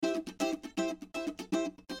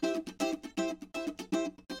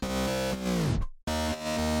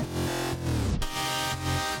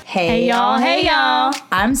Hey y'all.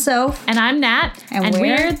 I'm Soph. And I'm Nat. And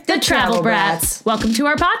we're the Travel Brats. Welcome to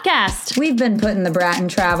our podcast. We've been putting the brat in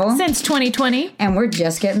travel Since 2020. and we're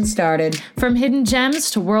just getting started. From hidden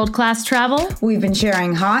gems to world-class travel. We've been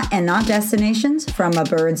sharing hot and not destinations from a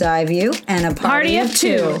bird's eye view and a party of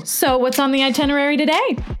two. So what's on the itinerary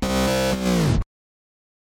today?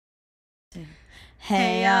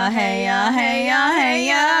 Hey ya, hey ya, hey ya, hey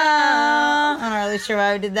ya. I'm not really sure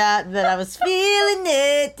why we did that, but I was feeling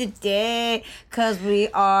it today because we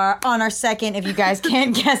are on our second, if you guys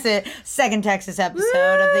can't guess it, second Texas episode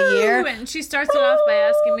of the year. And she starts it off by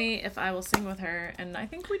asking me if I will sing with her, and I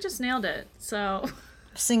think we just nailed it. So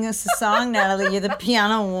Sing us a song, Natalie. You're the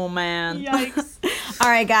piano woman. yikes. All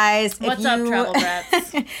right, guys. What's up, Travel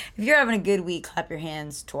Brats? If you're having a good week, clap your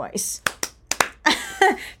hands twice.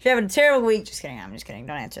 If you're having a terrible week, just kidding. I'm just kidding.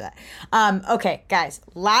 Don't answer that. Okay, guys.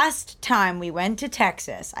 Last time we went to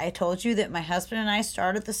Texas, I told you that my husband and I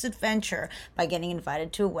started this adventure by getting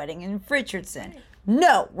invited to a wedding in Richardson.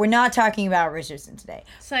 No, we're not talking about Richardson today.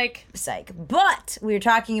 Psych. But we're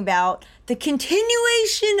talking about the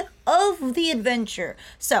continuation of the adventure.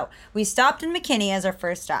 So we stopped in McKinney as our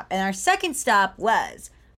first stop, and our second stop was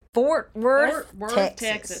Fort Worth,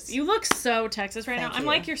 Texas. You look so Texas right now. Thank I'm you.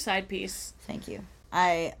 like your side piece. Thank you.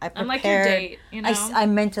 I prepared. I'm like your date, you know? I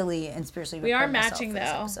mentally and spiritually We are prepared myself matching, for this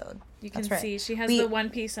though. episode. You can That's right. see she has We- the one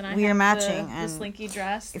piece and I we have are matching, the and slinky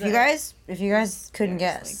dress. If you guys couldn't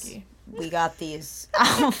Very guess, slinky. we got these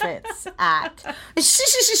outfits at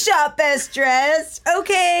Shop Best Dressed.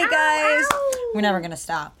 Okay, guys, we're never gonna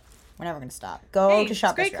stop. Go Hey, to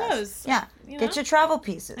Shop it's Best great Dressed. clothes, Yeah, you get know? your travel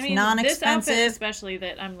pieces. I mean, this outfit Non-expensive. especially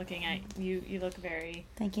that I'm looking at, you look very,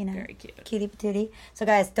 Thank you, Nat. very cute. Cutie patootie. So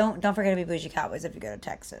guys, don't forget to be bougie cowboys if you go to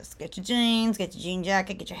Texas. Get your jeans, get your jean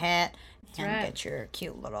jacket, get your hat, and right. get your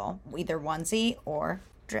cute little either onesie or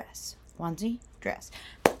dress. Onesie, dress.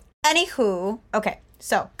 Anywho, okay.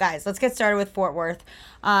 So guys, let's get started with Fort Worth.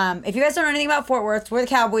 If you guys don't know anything about Fort Worth, it's where the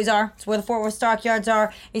Cowboys are. It's where the Fort Worth Stockyards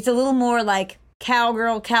are. It's a little more like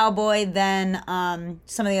cowboy than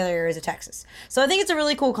some of the other areas of Texas. So I think it's a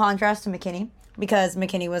really cool contrast to McKinney, because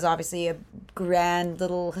McKinney was obviously a grand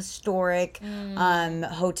little historic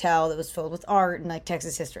hotel that was filled with art and like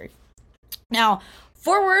Texas history. Now,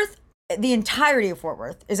 Fort Worth, the entirety of Fort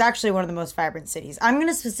Worth is actually one of the most vibrant cities. I'm going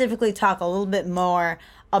to specifically talk a little bit more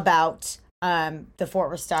about the Fort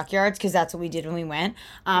Worth Stockyards because that's what we did when we went.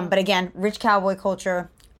 But again, rich cowboy culture,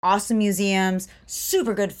 awesome museums,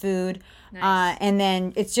 super good food. Nice. And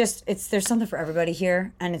then there's something for everybody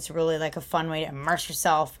here, and it's really like a fun way to immerse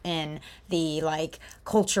yourself in the like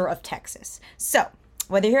culture of Texas. So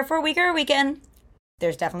whether you're here for a week or a weekend,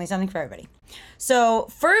 there's definitely something for everybody. So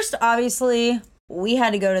first, obviously, we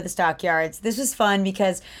had to go to the Stockyards. This was fun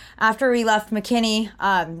because after we left McKinney,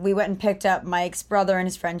 we went and picked up Mike's brother and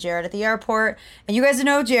his friend Jared at the airport. And you guys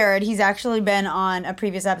know Jared. He's actually been on a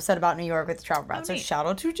previous episode about New York with the Travel Brats. So neat. shout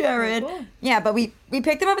out to Jared. Cool. Yeah, but we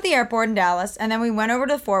picked him up at the airport in Dallas, and then we went over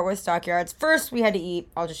to the Fort Worth Stockyards. First, we had to eat.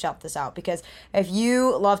 I'll just shout this out because if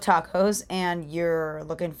you love tacos and you're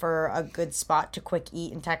looking for a good spot to quick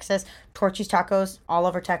eat in Texas, Torchy's Tacos, all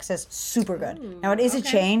over Texas, super good. Now, it is a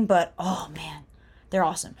okay. chain, but oh, man. They're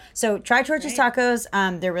awesome. So try Torchy's Tacos.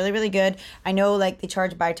 They're really, really good. I know like they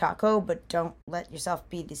charge by taco, but don't let yourself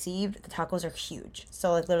be deceived. The tacos are huge.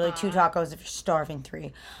 So like literally 2 tacos if you're starving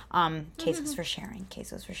 3. Quesos for sharing.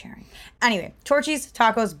 Anyway, Torchy's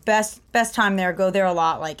Tacos, best time there. Go there a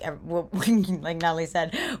lot. Like like Natalie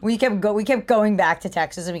said, we kept going back to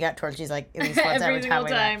Texas and we got Torchy's like at least once every time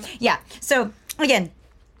we went. Yeah. So again,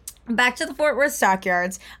 back to the Fort Worth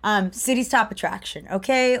Stockyards, city's top attraction.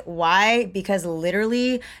 Okay, why? Because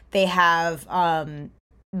literally they have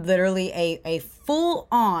literally a full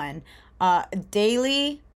on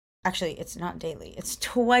daily. Actually, it's not daily. It's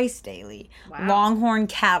twice daily. Wow. Longhorn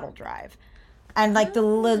cattle drive, and like the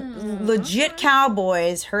legit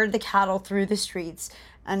cowboys herd the cattle through the streets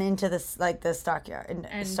and into this like the stockyard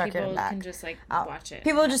And stockyard people and back. can just like out. watch it.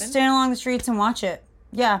 People just happen. stand along the streets and watch it.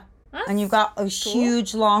 Yeah. And you've got a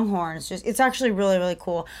huge longhorn. It's actually really, really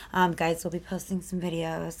cool. Guys, we'll be posting some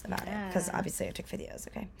videos about it because obviously I took videos,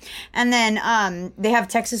 okay? And then they have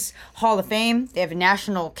Texas Hall of Fame. They have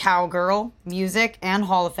National Cowgirl Music and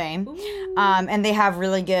Hall of Fame. And they have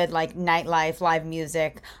really good like nightlife, live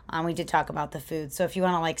music. We did talk about the food. So if you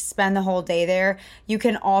want to like spend the whole day there, you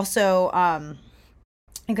can also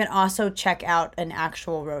check out an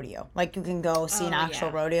actual rodeo. Like you can go see an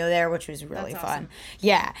actual rodeo there, which was really That's fun. awesome.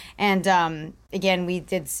 Yeah. And again, we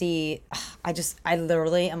did see, I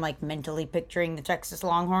literally am like mentally picturing the Texas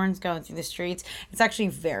Longhorns going through the streets. It's actually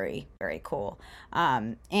very, very cool.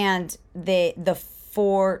 And the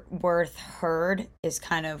Fort Worth Herd is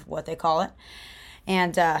kind of what they call it.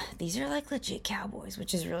 And these are like legit cowboys,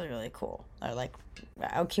 which is really, really cool. They're like,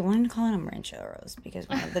 okay, I wanted to call them rancheros because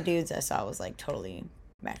one of the dudes I saw was like totally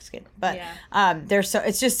Mexican. But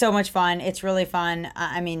it's just so much fun. It's really fun.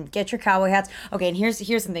 I mean, get your cowboy hats. Okay, and here's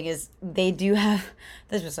the thing is they do have,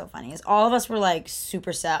 this was so funny, is all of us were like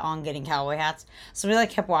super set on getting cowboy hats. So we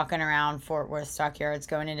like kept walking around Fort Worth stockyards,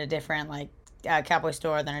 going into different like cowboy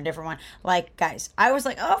store, then a different one. Like, guys, I was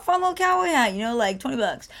like, oh, fun little cowboy hat, like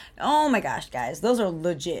 $20. Oh my gosh, guys, those are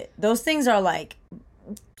legit. Those things are like,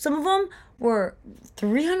 some of them were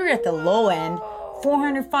 $300 at the low end,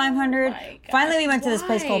 $400, $500. Finally, we went to this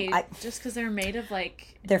place called. Just because they're made of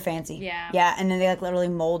like. They're fancy. Yeah, and then they like literally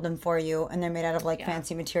mold them for you, and they're made out of like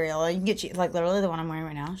fancy material. You can get like literally the one I'm wearing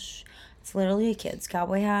right now. It's literally a kid's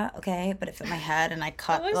cowboy hat, okay? But it fit my head, and I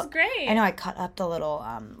cut. It looks great. I know, I cut up the little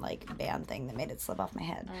like band thing that made it slip off my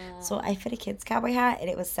head. So I fit a kid's cowboy hat,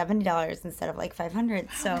 and it was $70 instead of like $500.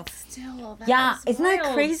 So still, isn't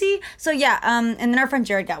that crazy? So and then our friend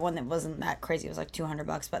Jared got one that wasn't that crazy. It was like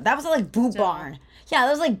 $200, but that was at like Boot Barn. Yeah,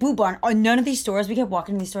 that was like Boot Barn. Oh, none of these stores. We kept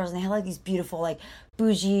walking to these stores, and they had like these beautiful like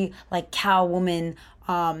bougie like cowwoman.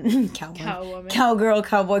 Cowgirl,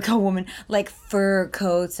 cowboy, cowwoman, like fur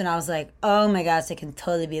coats, and I was like, oh my gosh, I can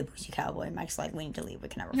totally be a bougie cowboy. Mike's like, we need to leave, we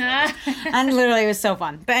can never afford this. And literally it was so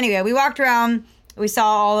fun. But anyway, we walked around, we saw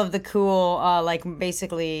all of the cool like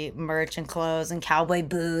basically merch and clothes and cowboy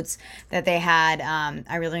boots that they had.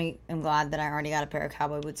 I really am glad that I already got a pair of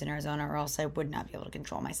cowboy boots in Arizona, or else I would not be able to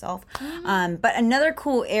control myself. But another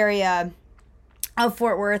cool area of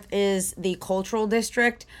Fort Worth is the cultural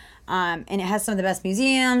district. And it has some of the best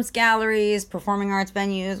museums, galleries, performing arts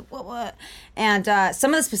venues, And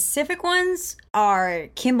some of the specific ones are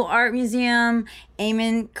Kimball Art Museum,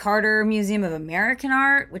 Amon Carter Museum of American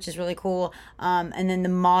Art, which is really cool, and then the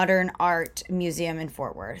Modern Art Museum in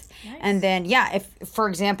Fort Worth. Nice. And then, if, for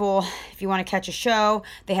example, if you want to catch a show,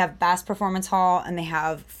 they have Bass Performance Hall, and they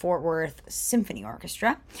have Fort Worth Symphony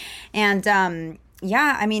Orchestra. And,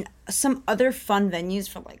 I mean, some other fun venues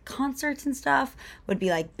for like concerts and stuff would be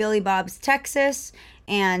like Billy Bob's Texas,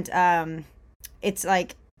 and it's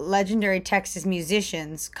like legendary Texas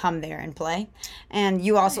musicians come there and play. And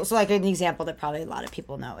you also, so like an example that probably a lot of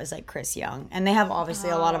people know is like Chris Young, and they have obviously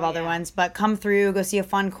a lot of other ones, but come through, go see a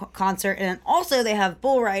fun concert. And also they have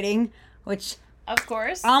bull riding, which of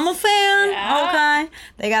course I'm a fan. Okay,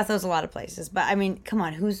 they got those a lot of places, but I mean, come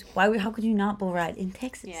on, how could you not bull ride in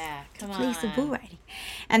Texas? Come on, place of bull riding.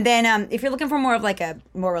 And then if you're looking for more of like a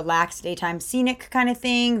more relaxed daytime scenic kind of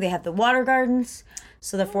thing, they have the water gardens.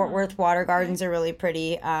 So the Fort Worth water gardens are really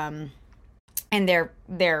pretty, and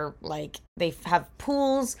they're like, they have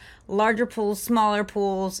pools, larger pools, smaller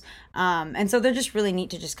pools, and so they're just really neat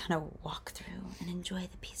to just kind of walk through and enjoy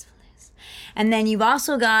the peacefulness. And then you've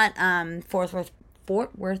also got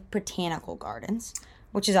Fort Worth Botanical Gardens,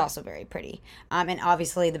 which is also very pretty. And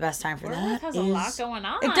obviously the best time for Fort that Worth has a lot going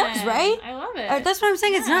on. It does, right? I love it. That's what I'm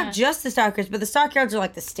saying. It's not just the stockyards, but the stockyards are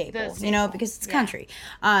like the staple, because it's country.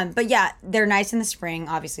 But they're nice in the spring.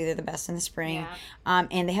 Obviously, they're the best in the spring.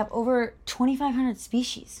 And they have over 2,500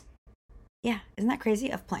 species. Yeah, isn't that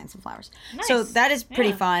crazy? Of plants and flowers. Nice. So that is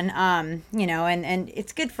pretty fun. And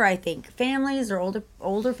it's good for, I think, families or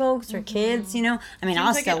older folks or kids. I mean,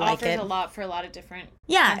 I'll still like it. It offers a lot for a lot of different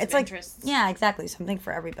it's like interests. Yeah, exactly, something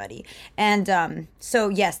for everybody. And so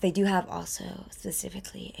yes, they do have also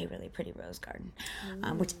specifically a really pretty rose garden,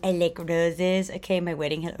 which I like roses. Okay, my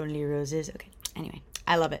wedding had only roses. Okay, anyway.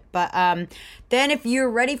 I love it. But then if you're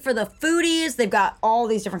ready for the foodies, they've got all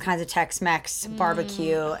these different kinds of Tex-Mex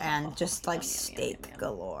barbecue and just like steak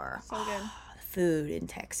galore. So good. Food in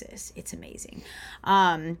Texas. It's amazing.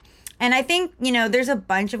 And I think, there's a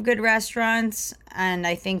bunch of good restaurants, and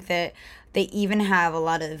I think that they even have a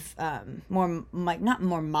lot of more, like, not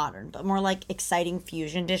more modern, but more like exciting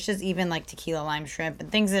fusion dishes, even like tequila lime shrimp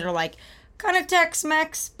and things that are like kind of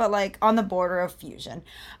Tex-Mex, but like on the border of fusion.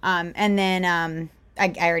 And then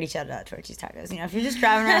I already shouted out Torchy's Tacos. If you're just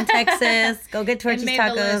driving around Texas, go get Torchy's Tacos. It made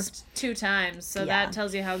the list 2 times, so that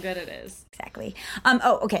tells you how good it is. Exactly.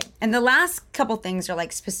 Okay. And the last couple things are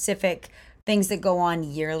like specific things that go on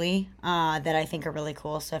yearly that I think are really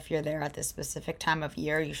cool. So if you're there at this specific time of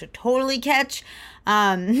year, you should totally catch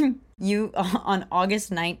you on August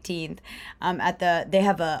 19th they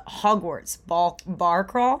have a Hogwarts bar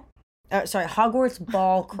crawl. Hogwarts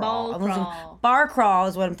ball crawl. Bar crawl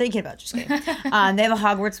is what I'm thinking about. Just kidding. They have a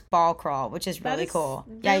Hogwarts ball crawl, which is really cool.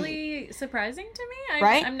 Really surprising to me.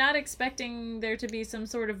 Right? I'm not expecting there to be some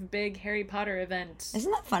sort of big Harry Potter event.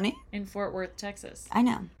 Isn't that funny? In Fort Worth, Texas. I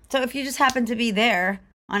know. So if you just happen to be there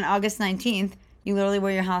on August 19th, You literally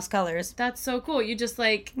wear your house colors. That's so cool. You just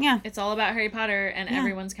like, Yeah. it's all about Harry Potter and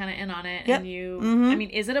everyone's kind of in on it. Yep. And you, Mhm. I mean,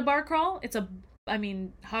 is it a bar crawl? It's a, I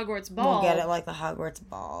mean, Hogwarts ball. We'll get it like the Hogwarts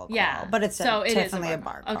ball crawl. Yeah. But it's So it is a definitely a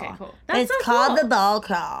bar bar crawl. crawl. Okay, cool. That's It's so called cool. the ball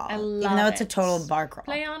crawl. I even love though it's a it. total bar crawl.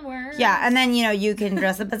 Play on words. Yeah, and then, you can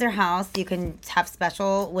dress up as your house. You can have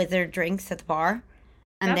special with their drinks at the bar.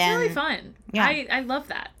 And That's then really fun. Yeah. I love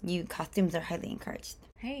that. costumes are highly encouraged.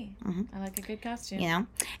 Hey, I like a good costume. You know?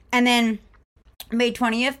 And then May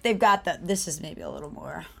 20th, they've got this is maybe a little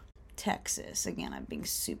more Texas. Again, I'm being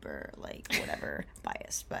super, whatever,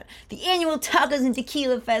 biased. But the annual Tacos and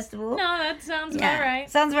Tequila Festival. No, that sounds about right.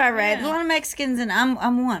 Sounds about right. Yeah. There's a lot of Mexicans, and I'm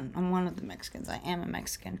one. I'm one of the Mexicans. I am a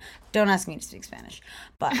Mexican. Don't ask me to speak Spanish,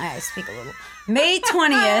 but I speak a little. May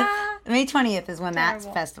 20th. May 20th is when that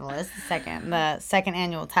Terrible. festival is. The second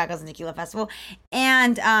annual Tacos and Tequila Festival.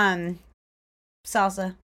 And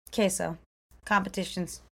salsa, queso,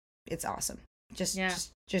 competitions. It's awesome. Just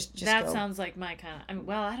That go. sounds like my kind of. I mean,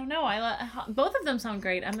 well, I don't know. Both of them sound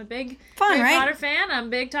great. I'm a big Fun, Harry right? Potter fan. I'm a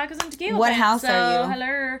big Tacos and Tequila What fan. house are you?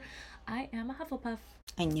 Hello, I am a Hufflepuff.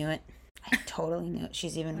 I knew it. I totally knew it.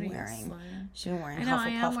 She's even What are you, wearing. Slytherin? She's even wearing I know, I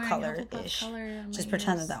am Hufflepuff wearing color-ish. Hufflepuff color on my Just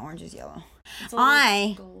pretend ears. that orange is yellow. It's a little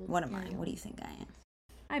I. gold What am I? yellow. What do you think I am?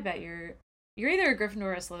 I bet you're either a Gryffindor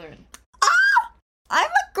or a Slytherin. I'm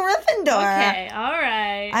a Gryffindor. Okay, all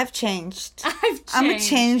right. I've changed. I've I'm a changed.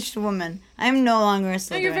 changed woman. I'm no longer a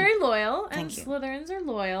Slytherin. No, you're very loyal, and Thank you. Slytherins are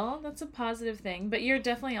loyal. That's a positive thing. But you're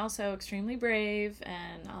definitely also extremely brave.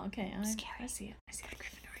 And okay, I see it. I see the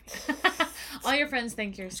Gryffindor. All your friends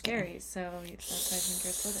think you're scary, so that's why I think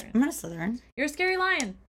you're a Slytherin. I'm not a Slytherin. You're a scary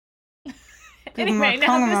lion. People Anyway, more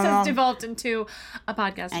common now this than has all. developed into a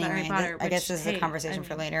podcast about Anyway, Harry Potter. I guess which, this is hey, a conversation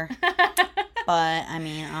for later. later. But I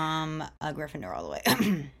mean, a Gryffindor all the way.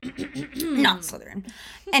 Not Slytherin.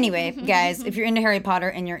 Anyway, guys, if you're into Harry Potter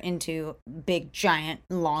and you're into big giant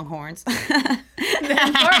longhorns, Fort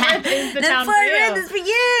Worth is the then town Fort for you. Worth is for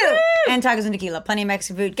you. And tacos and tequila, plenty of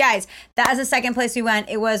Mexican food, guys. That is the second place we went.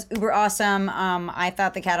 It was uber awesome. I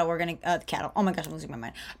thought the cattle were gonna Oh my gosh, I'm losing my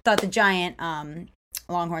mind. Thought the giant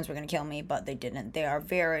longhorns were gonna kill me, but they didn't. They are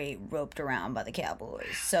very roped around by the cowboys.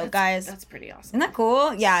 So guys, That's pretty awesome. isn't that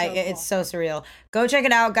cool? Yeah, So it's so surreal. Go check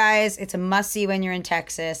it out, guys. It's a must-see when you're in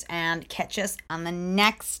Texas. And catch us on the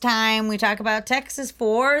next time we talk about Texas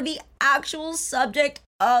for the actual subject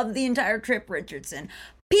of the entire trip, Richardson.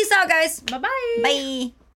 Peace out, guys. Bye-bye.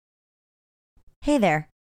 Bye. Hey there.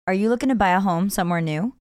 Are you looking to buy a home somewhere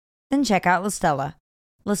new? Then check out Listella.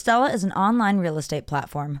 Listella is an online real estate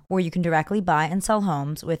platform where you can directly buy and sell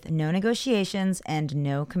homes with no negotiations and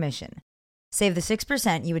no commission. Save the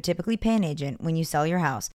 6% you would typically pay an agent when you sell your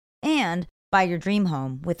house and buy your dream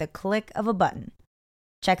home with a click of a button.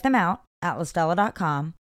 Check them out at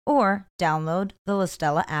Listella.com or download the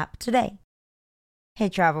Listella app today. Hey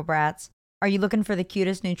travel brats, are you looking for the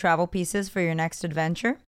cutest new travel pieces for your next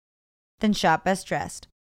adventure? Then shop Best Dressed.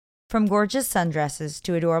 From gorgeous sundresses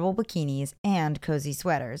to adorable bikinis and cozy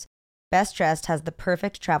sweaters, Best Dressed has the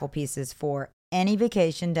perfect travel pieces for any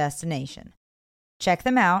vacation destination. Check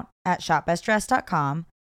them out at shopbestdressed.com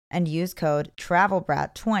and use code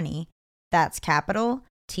TRAVELBRAT20, that's capital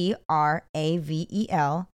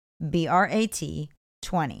TRAVELBRAT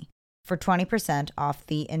 20, for 20% off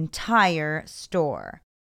the entire store.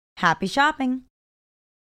 Happy shopping!